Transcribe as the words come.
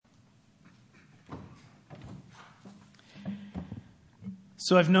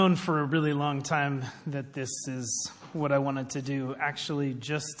So I've known for a really long time that this is what I wanted to do, actually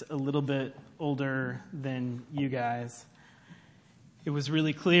just a little bit older than you guys. It was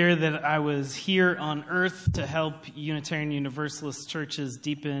really clear that I was here on earth to help Unitarian Universalist churches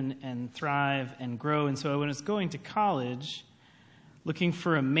deepen and thrive and grow. And so when I was going to college, looking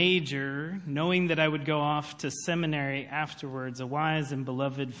for a major, knowing that I would go off to seminary afterwards, a wise and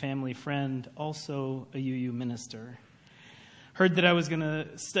beloved family friend, also a UU minister, heard that I was going to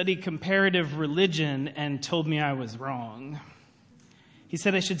study comparative religion and told me I was wrong. He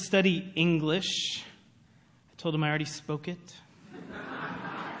said I should study English. I told him I already spoke it.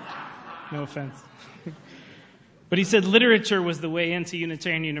 No offense. But he said literature was the way into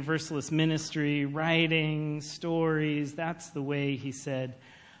Unitarian Universalist ministry, writing, stories, that's the way, he said.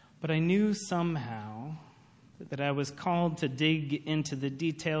 But I knew somehow that I was called to dig into the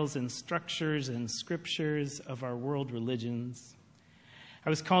details and structures and scriptures of our world religions. I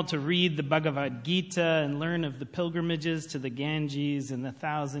was called to read the Bhagavad Gita and learn of the pilgrimages to the Ganges and the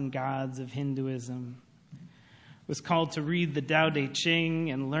 1,000 gods of Hinduism. I was called to read the Tao Te Ching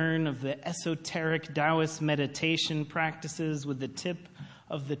and learn of the esoteric Taoist meditation practices with the tip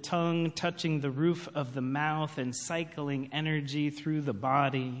of the tongue touching the roof of the mouth and cycling energy through the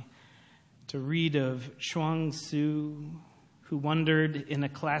body. To read of Chuang Tzu, who wondered in a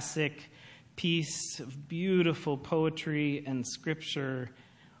classic piece of beautiful poetry and scripture,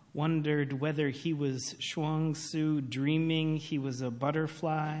 wondered whether he was Chuang Tzu dreaming he was a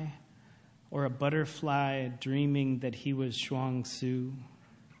butterfly or a butterfly dreaming that he was Chuang Tzu.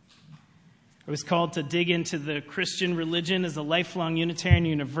 I was called to dig into the Christian religion as a lifelong Unitarian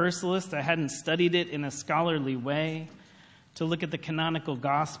Universalist. I hadn't studied it in a scholarly way. To look at the canonical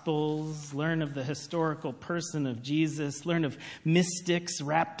Gospels, learn of the historical person of Jesus, learn of mystics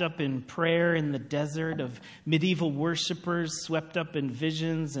wrapped up in prayer in the desert, of medieval worshipers swept up in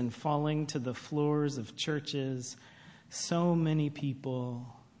visions and falling to the floors of churches. So many people,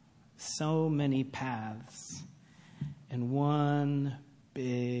 so many paths, and one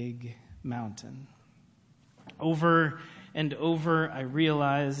big mountain. Over and over, I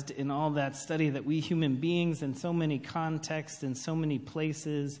realized in all that study that we human beings in so many contexts, in so many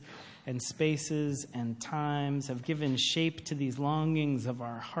places and spaces and times have given shape to these longings of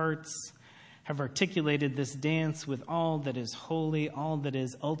our hearts, have articulated this dance with all that is holy, all that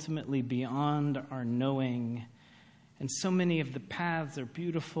is ultimately beyond our knowing. And so many of the paths are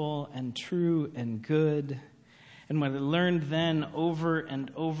beautiful and true and good. And what I learned then over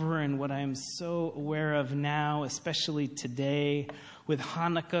and over, and what I am so aware of now, especially today, with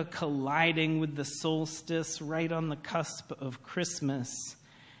Hanukkah colliding with the solstice right on the cusp of Christmas,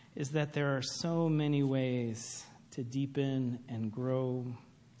 is that there are so many ways to deepen and grow.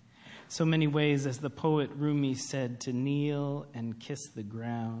 So many ways, as the poet Rumi said, to kneel and kiss the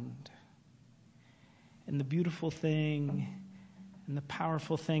ground. And the beautiful thing, and the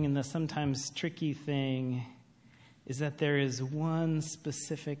powerful thing, and the sometimes tricky thing is that there is one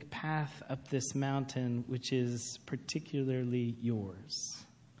specific path up this mountain which is particularly yours.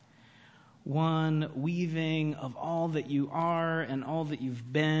 One weaving of all that you are and all that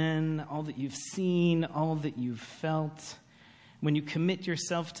you've been, all that you've seen, all that you've felt. When you commit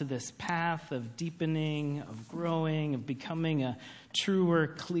yourself to this path of deepening, of growing, of becoming a truer,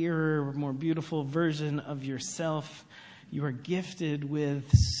 clearer, more beautiful version of yourself, you are gifted with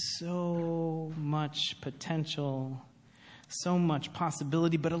so much potential, so much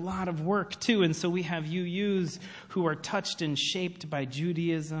possibility, but a lot of work too. And so we have UUs who are touched and shaped by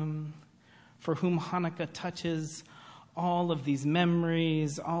Judaism, for whom Hanukkah touches all of these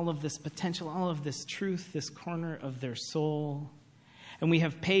memories, all of this potential, all of this truth, this corner of their soul. And we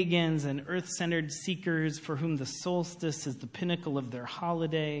have pagans and earth-centered seekers for whom the solstice is the pinnacle of their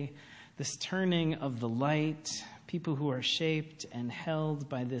holiday, this turning of the light. People who are shaped and held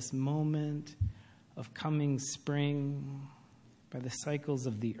by this moment of coming spring, by the cycles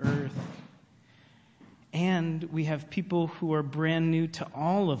of the earth. And we have people who are brand new to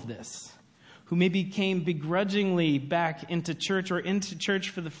all of this, who maybe came begrudgingly back into church or into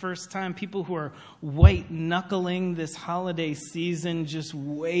church for the first time, people who are white-knuckling this holiday season, just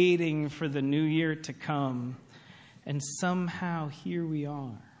waiting for the new year to come. And somehow here we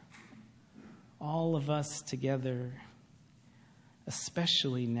are. All of us together,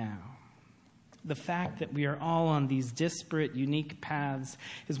 especially now. The fact that we are all on these disparate, unique paths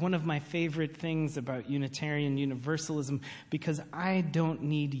is one of my favorite things about Unitarian Universalism, because I don't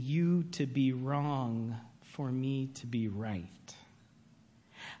need you to be wrong for me to be right.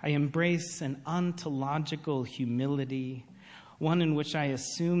 I embrace an ontological humility, one in which I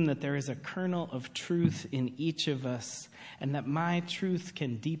assume that there is a kernel of truth in each of us, and that my truth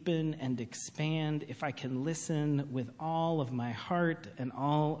can deepen and expand if I can listen with all of my heart and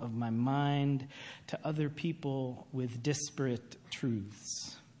all of my mind to other people with disparate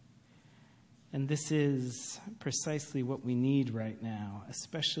truths. And this is precisely what we need right now,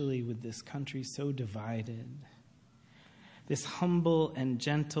 especially with this country so divided. This humble and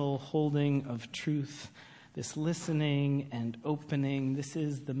gentle holding of truth, this listening and opening, this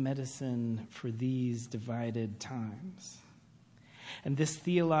is the medicine for these divided times. And this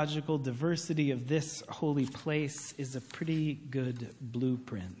theological diversity of this holy place is a pretty good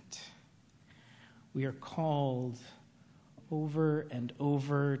blueprint. We are called over and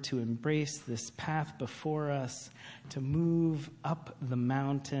over to embrace this path before us, to move up the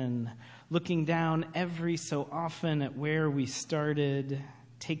mountain, looking down every so often at where we started,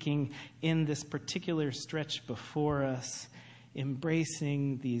 taking in this particular stretch before us,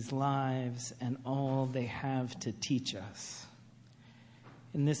 embracing these lives and all they have to teach us.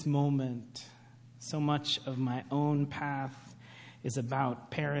 In this moment, so much of my own path is about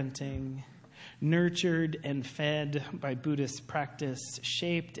parenting, nurtured and fed by Buddhist practice,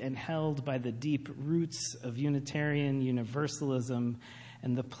 shaped and held by the deep roots of Unitarian Universalism,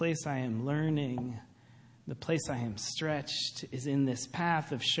 and the place I am learning, the place I am stretched, is in this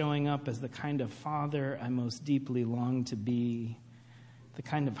path of showing up as the kind of father I most deeply long to be, the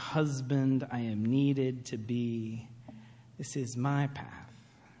kind of husband I am needed to be. This is my path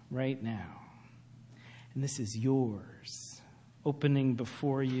right now, and this is yours, opening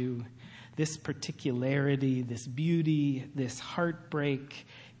before you. This particularity, this beauty, this heartbreak,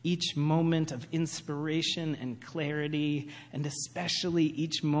 each moment of inspiration and clarity, and especially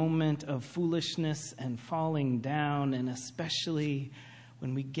each moment of foolishness and falling down, and especially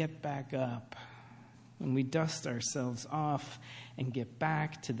when we get back up, when we dust ourselves off and get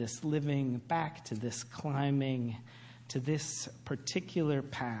back to this living, back to this climbing, to this particular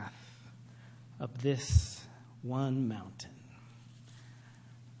path of this one mountain.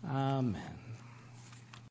 Amen.